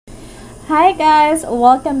Hi guys,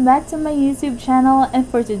 welcome back to my YouTube channel, and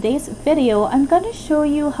for today's video I'm gonna show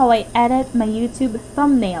you how I edit my YouTube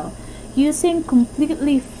thumbnail using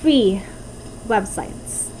completely free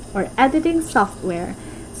websites or editing software.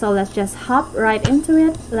 So let's just hop right into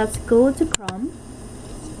it. Let's go to Chrome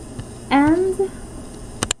and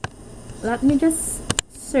let me just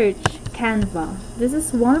search Canva. This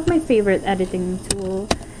is one of my favorite editing tool.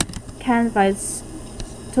 Canva is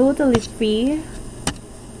totally free.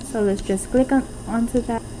 So let's just click onto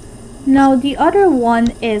that. Now the other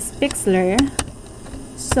one is Pixlr.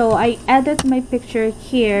 So I edit my picture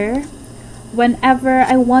here whenever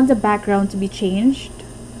I want the background to be changed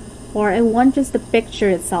or I want just the picture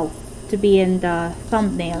itself to be in the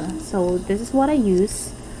thumbnail. So this is what I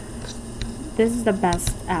use. This is the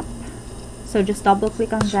best app. So just double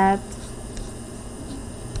click on that.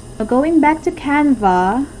 Going back to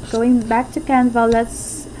Canva,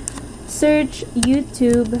 let's search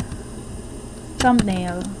YouTube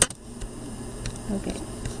thumbnail.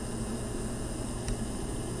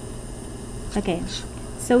 Okay,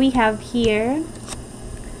 so we have here,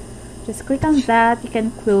 just click on that. You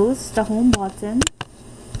can close the home button.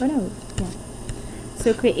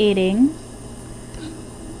 So creating.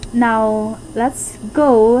 Now let's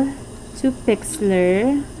go to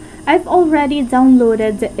Pixlr. I've already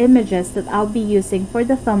downloaded the images that I'll be using for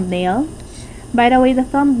the thumbnail. By the way, the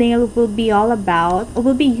thumbnail will be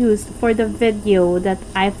used for the video that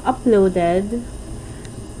I've uploaded.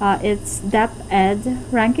 It's depth ed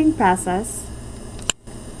ranking process.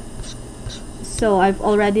 So I've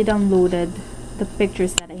already downloaded the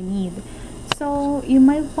pictures that I need. So you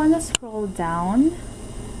might want to scroll down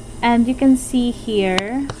and you can see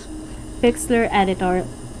here Pixlr editor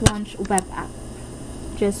launch web app.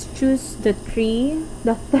 Just choose the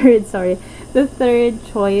third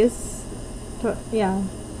choice. Yeah,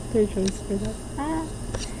 third choice for that.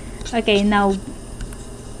 Okay, now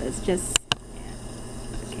let's just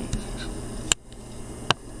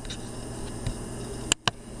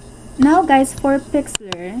Now guys, for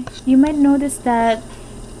Pixlr, you might notice that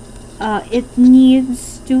it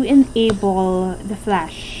needs to enable the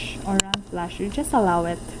flash or run flash. You just allow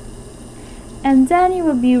it, and then you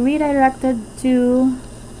will be redirected to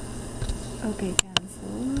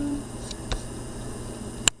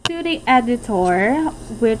the editor,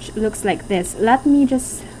 which looks like this. Let me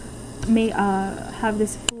just have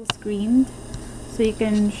this full screened so you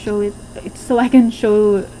can show it, so I can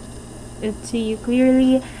show it to you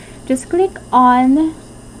clearly. Just click on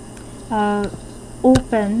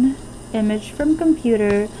open image from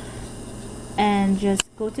computer and just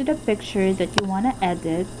go to the picture that you want to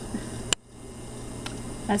edit.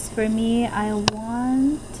 As for me, I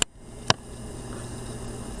want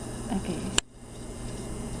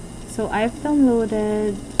so I've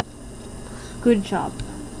downloaded. Good job.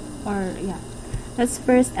 Let's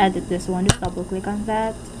first edit this one. Just double click on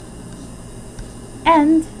that,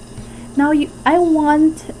 and now I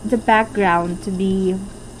want the background to be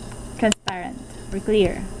transparent or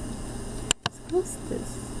clear. Let's close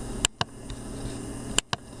this.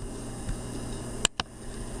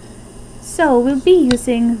 So we'll be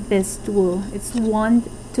using this tool. It's one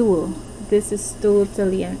tool. This is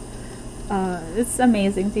totally it's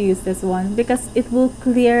amazing to use this one because it will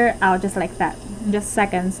clear out just like that in just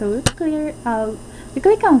seconds. So we'll clear out. We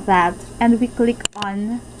click on that and we click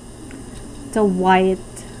on the white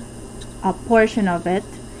portion of it,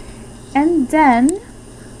 and then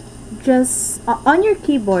just on your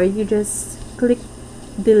keyboard you just click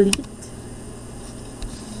delete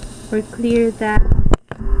or clear that.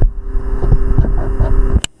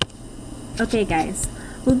 Okay guys,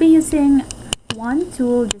 we'll be using one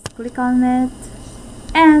tool. Just click on it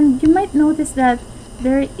and you might notice that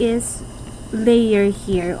there is layer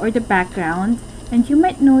here or the background, and you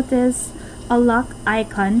might notice a lock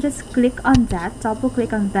icon. Just click on that, double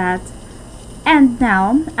click on that, and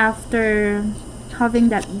now after having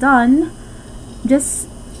that done, just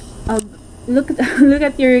look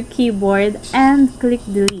at your keyboard and click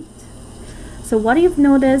delete. So what you've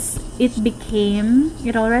noticed, it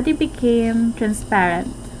already became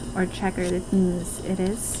transparent or checker. That means it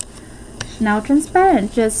is now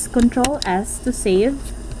transparent. Just Control S to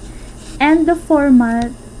save, and the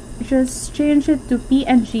format, just change it to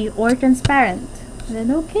PNG or transparent, and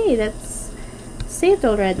then okay, that's saved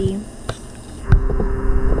already.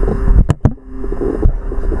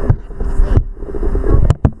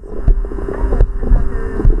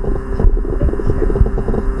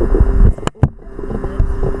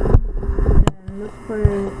 Look for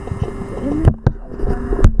the image.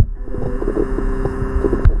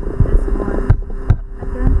 Just click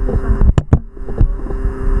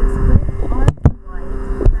on white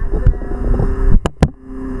background.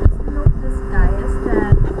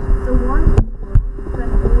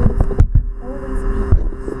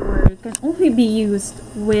 be used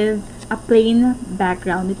with a plain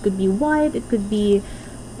background. It could be white, it could be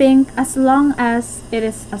pink, as long as it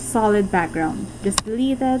is a solid background. Just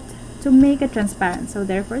delete it to make it transparent. So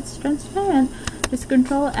therefore it's transparent. Just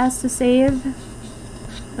Control S to save.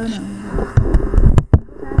 Oh no.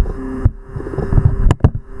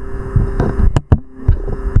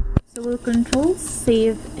 So we'll Control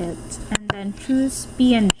save it and then choose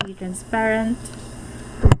PNG transparent.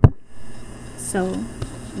 So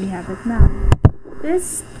we have it now.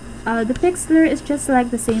 This the Pixlr is just like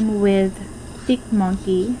the same with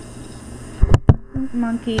PicMonkey.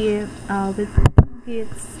 PicMonkey with PicMonkey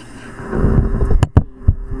it's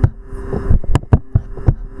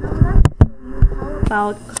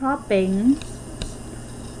about cropping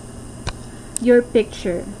your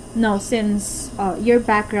picture. Now, since your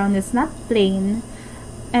background is not plain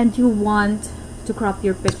and you want to crop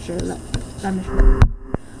your picture, let me show you.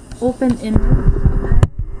 Open image.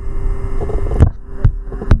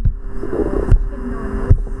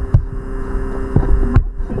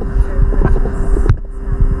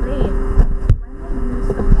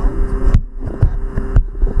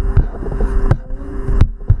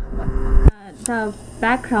 The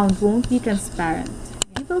background won't be transparent.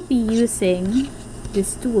 You will be using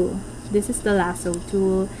this tool. This is the lasso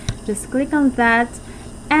tool. Just click on that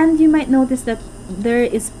and you might notice that there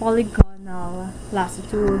is polygonal lasso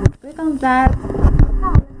tool. Just click on that.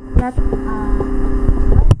 Now let's start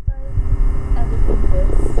editing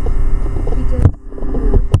this. We just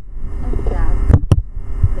move and drag.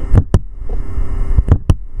 Click.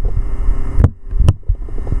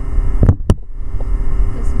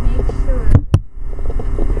 Just make sure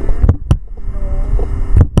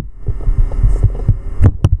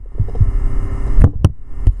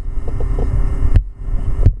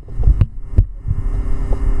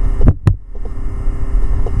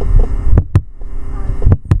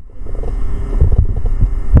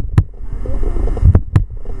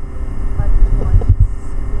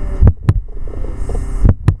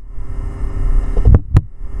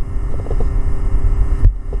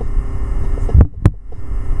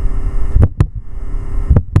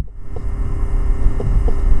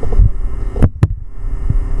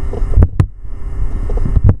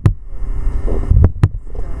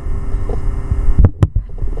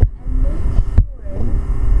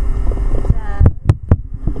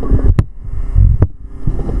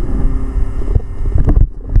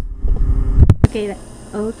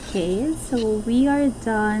Okay, so we are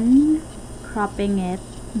done cropping it.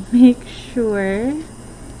 Make sure,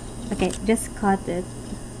 okay, just cut it.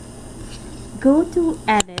 Go to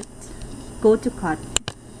edit, go to cut.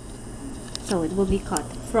 So it will be cut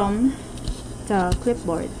from the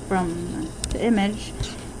clipboard, from the image,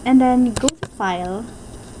 and then go to file,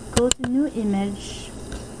 go to new image,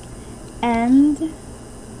 and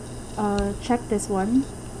check this one,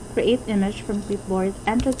 create image from clipboard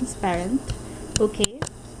and transparent. Okay,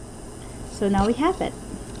 so now we have it.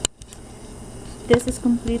 This is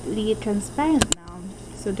completely transparent now,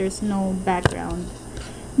 so there's no background.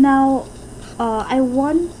 Now I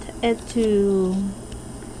want it to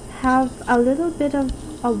have a little bit of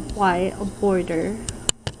a white border.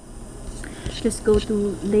 Just go to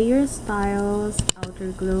layer styles,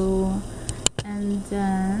 outer glow, and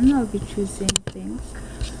then I'll be choosing pink.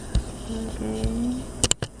 Okay,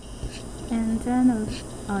 and then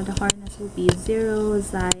the hardness will be 0,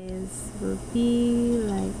 size will be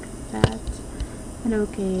like that, and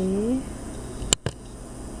okay.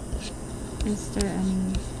 Is there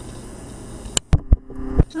any?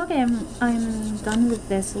 Okay, I'm done with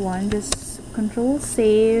this one. Just Control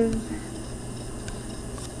save.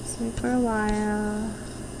 Just wait for a while.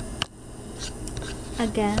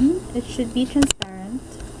 Again, it should be transparent,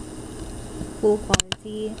 full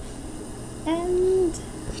quality, and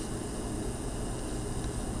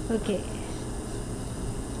okay.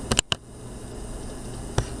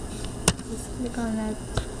 Just click on it.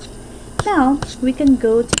 Now we can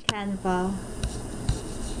go to Canva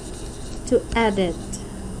to edit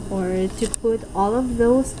or to put all of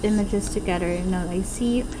those images together. Now I'll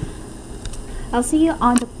see you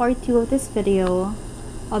on the part 2 of this video.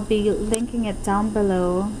 I'll be linking it down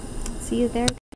below. See you there.